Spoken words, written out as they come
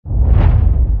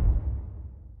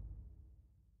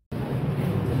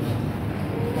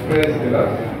Praise the Lord.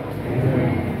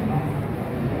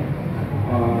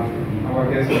 Our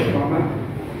guest of honor,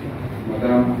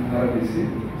 Madam RBC,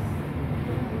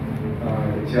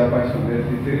 the Chairperson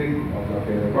LC3 of the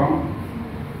Patongo,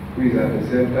 who is at the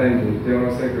same time the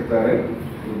General Secretary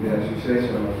of the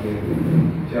Association of the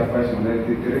Chairperson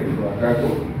LC3 for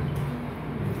Acholi,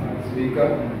 Speaker,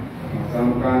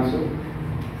 Town Council,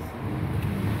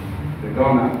 the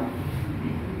donor,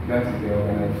 that is the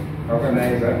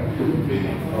organizer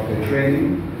of the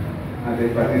training, and the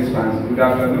participants. Good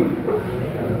afternoon.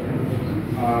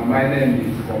 My name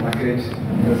is Komakech.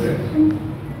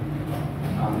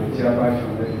 I'm the Chairperson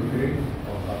of LC3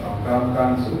 of Town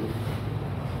Council.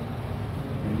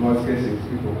 In most cases,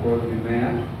 people call me mayor,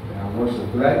 and I'm also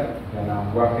glad that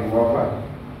I'm working over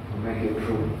to make it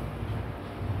true.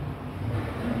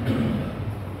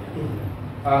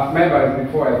 Members,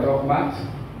 before I talk much,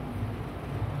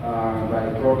 by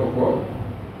protocol,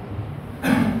 I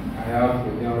have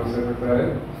the General Secretary.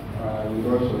 We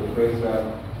also request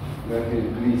that he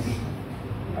please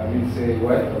say a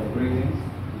word of greetings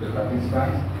to the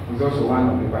participants. He's also one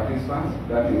of the participants,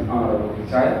 that is Honorable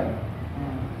Acholi.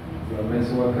 You are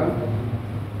most welcome.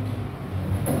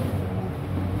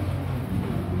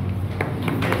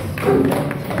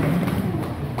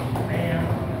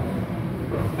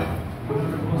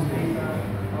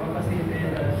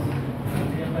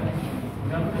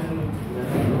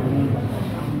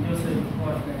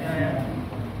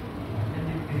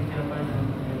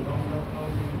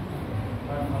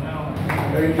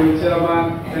 Thank you,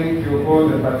 Chairman. Thank you all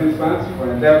the participants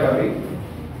for endeavoring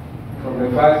from the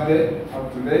first day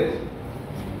up to date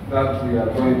that we are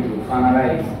going to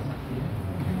finalize.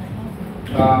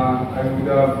 I would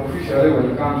have officially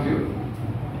welcomed you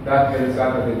that very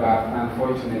Saturday, but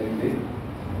unfortunately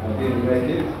I didn't make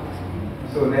it.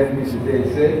 So let me today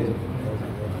say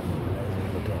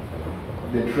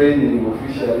the training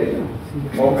officially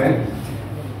opened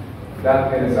that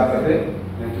very Saturday,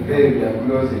 and today we are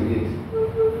closing it.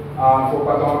 For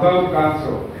Patongo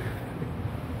Council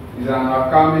is an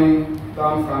upcoming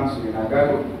town council in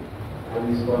Acholi, and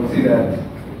is considered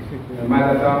a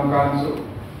mother town council,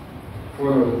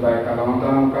 followed by Kalama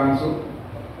Town Council,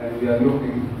 and we are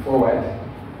looking forward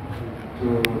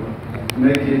to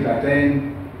make it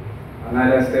attain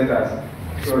another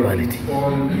status. So it is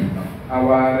all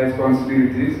our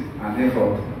responsibilities and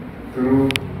effort through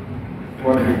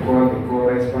what we call the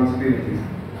core responsibilities.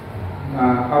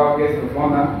 Our guest of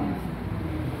honor,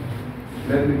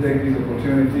 let me take this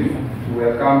opportunity to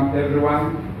welcome everyone.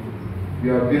 We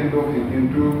have been looking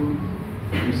into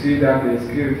to see that the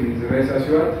security is rest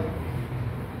assured,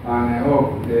 and I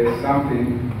hope there is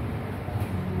something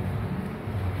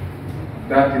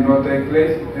that did not take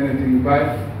place, anything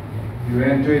bad. You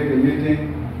enjoyed the meeting.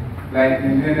 Like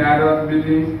in any other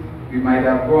meetings, we might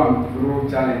have gone through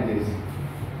challenges.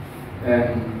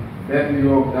 And let me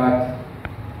hope that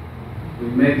we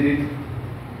made it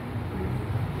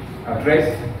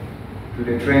addressed to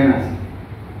the trainers.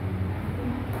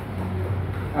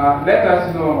 Let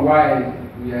us know why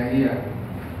we are here.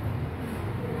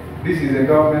 This is a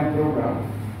government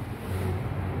program,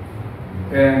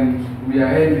 and we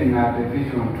are aiming at the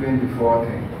Vision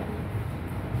 2040.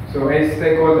 So as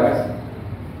stakeholders,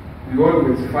 we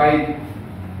always fight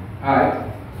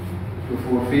hard to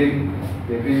fulfill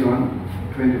the Vision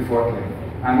 2040.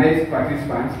 And as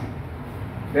participants,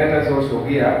 let us also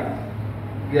gear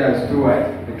us toward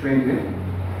the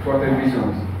 2040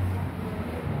 visions.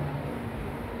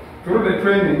 Through the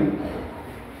training,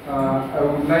 I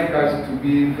would like us to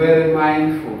be very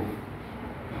mindful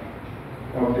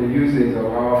of the usage of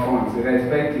our funds,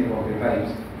 irrespective of the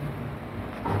types.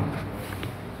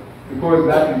 Because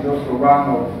that is also one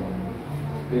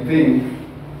of the things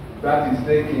that is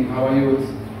taking our youth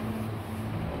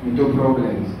into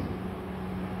problems.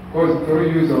 Because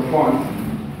through use of funds,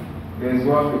 there is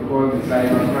what we call the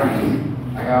cyber crimes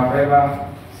I have ever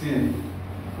seen,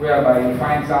 whereby you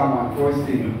find someone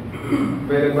posting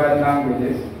very bad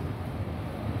languages,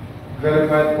 very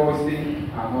bad posting,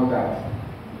 and all that.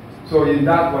 So in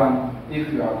that one,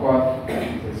 if you are caught,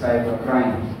 it's a cyber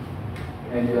crime,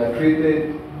 and you are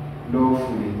treated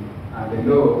lawfully, and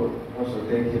the law also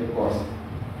takes your cost.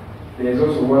 There is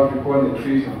also what we call the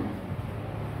treason,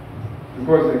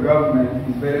 because the government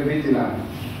is very vigilant.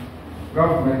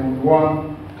 Government would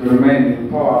want to remain in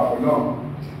power for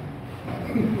long,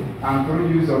 and through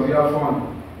use of your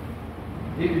phone,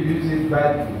 if you use it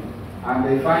badly, and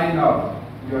they find out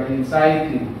you are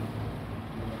inciting,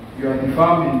 you are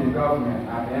defaming the government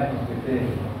at the end of the day,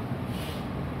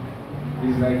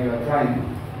 it's like you are trying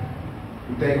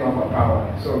to take over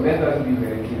power. So let us be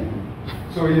very keen.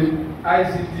 So in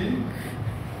ICT,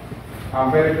 I'm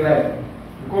very glad,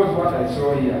 because what I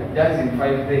saw here, just in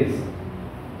 5 days,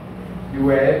 you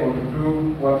were able to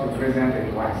do what you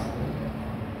presented to us.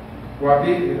 What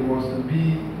if it was to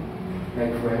be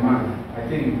like for a month? I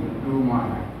think it would do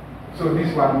more. So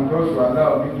this one would also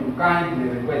allow me to kindly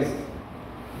request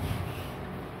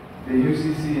the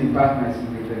UCC in partnership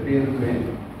with the Bill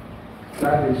 20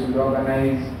 that they should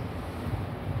organize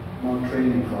more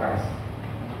training for us.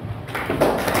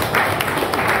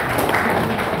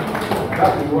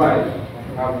 That is why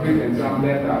I've written some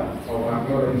letter of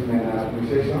acknowledgement and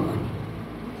appreciation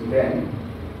to them,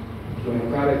 to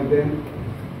encourage them,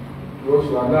 to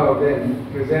also allow them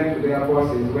to present to their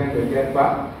bosses when they get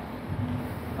back.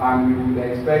 And we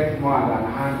would expect more than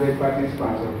 100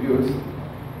 participants of youth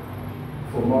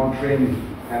for more training,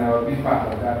 and I will be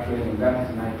part of that training. That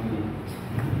is my plea.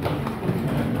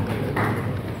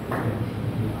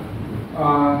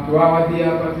 To our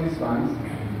dear participants,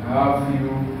 I have a few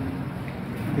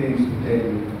things to tell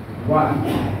you. One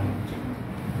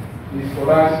is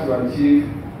for us to achieve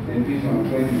the vision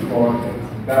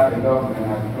 2040 that the government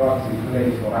has brought in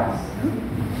place for us.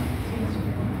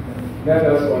 Let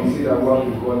us consider what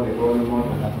we call the role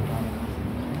model.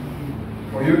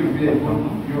 For you to be a good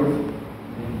youth,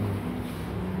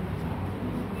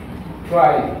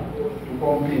 try to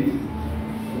compete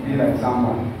to be like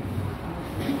someone.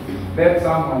 Let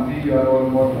someone be your role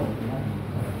model.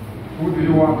 Who do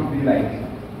you want to be like?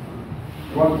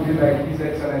 You want to be like His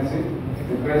Excellency,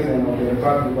 the President of the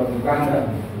Republic of Uganda,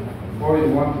 or you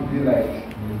want to be like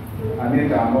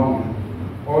Anita Among,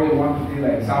 or you want to be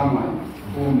like someone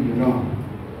whom you know.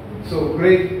 So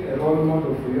create a role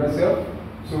model for yourself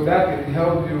so that it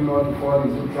helps you not to fall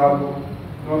into trouble,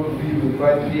 not to be with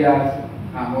bad peers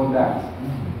and all that.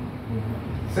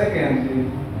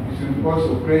 Secondly, you should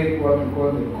also create what we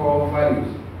call the core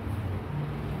values.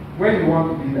 When you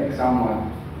want to be like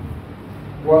someone,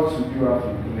 what should you have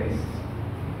in place?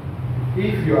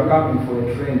 If you are coming for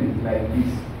a training like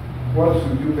this, what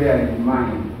should you bear in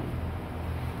mind?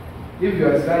 If you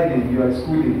are studying, you are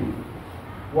schooling,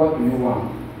 what do you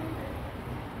want?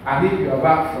 And if you are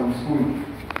back from school,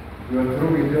 you are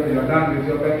through with you are done with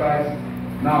your papers,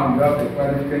 now you have the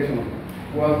qualification,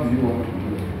 what do you want to do?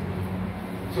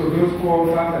 So those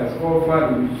core factors, core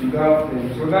values, you should have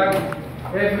them, so that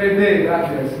every day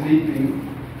that you are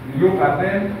sleeping, you look at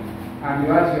them and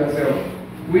you ask yourself,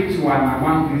 which one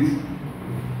among these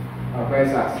have I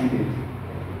succeeded?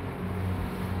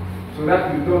 So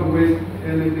that you don't waste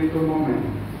any little moment.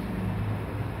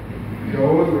 You're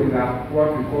always at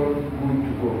what we call good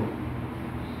to go.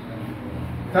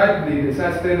 Thirdly, the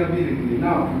sustainability.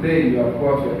 Now, today you have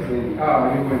got your training. How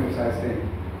are you going to sustain?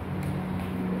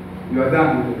 You are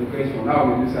done with education. How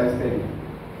will you sustain?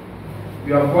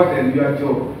 You have gotten your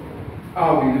job.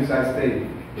 How will you sustain?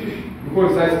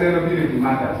 Because sustainability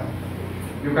matters.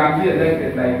 You can be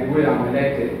elected like the way I'm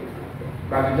elected,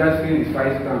 but you just finish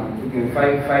 5 terms. You can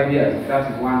fight 5 years.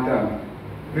 That is 1 term.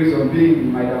 Reason being,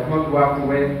 you might have not worked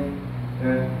well.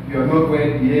 You are not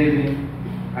well behaving.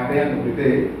 At the end of the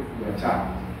day, you are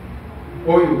charged.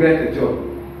 Or you get a job.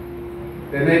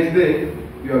 The next day,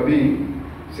 you are being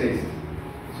chased.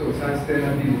 So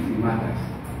sustainability matters.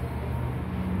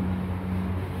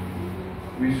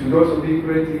 We should also be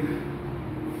creative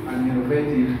and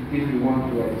innovative if we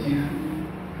want to achieve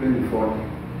 2040.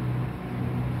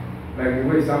 Like the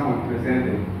way someone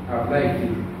presented, I've liked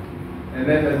it. And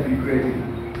let us be creative.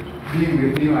 Be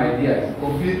with new ideas.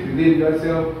 Compete within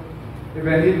yourself,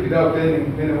 even if without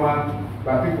telling anyone,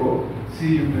 but people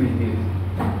see you doing it.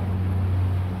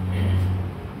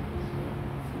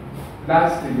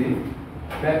 Lastly,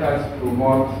 let us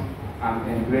promote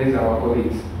and embrace our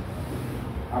colleagues.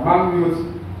 Among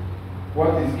youth,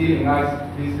 what is killing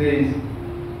us these days,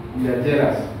 we are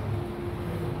jealous.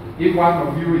 If one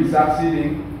of you is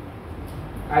succeeding,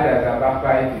 others are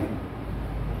backbiting.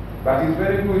 But it's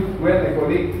very good when the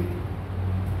colleague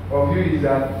of you is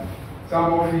at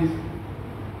some office,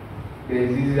 there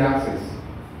is easy access.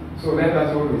 So let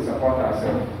us always support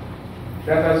ourselves.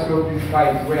 Let us stop this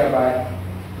fight whereby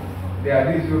there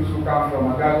are these youths who come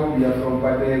from Agago, we are from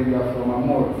Bade, we are from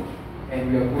Amor,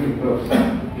 and we are pulling gloves.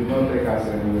 Do not take us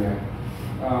anywhere.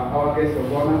 Our guest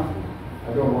of honor,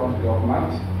 I don't want to talk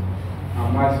much.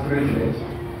 I'm much privileged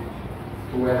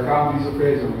to welcome this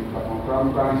occasion with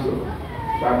Patongo Council.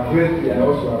 But greatly, I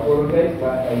also apologize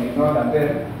that I did not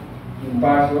attend in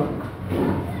person,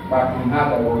 but in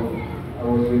other words, I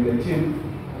was with the team,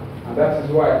 and that is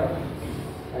why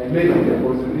I made it a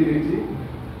possibility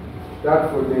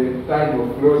that for the time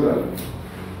of closure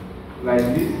like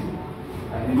this,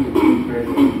 I need to be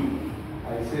present.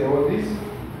 I say all this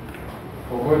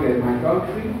for God and my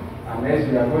country And as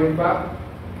we are going back,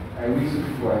 I wish you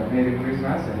people a Merry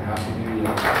Christmas and Happy New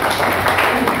Year.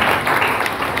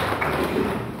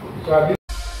 So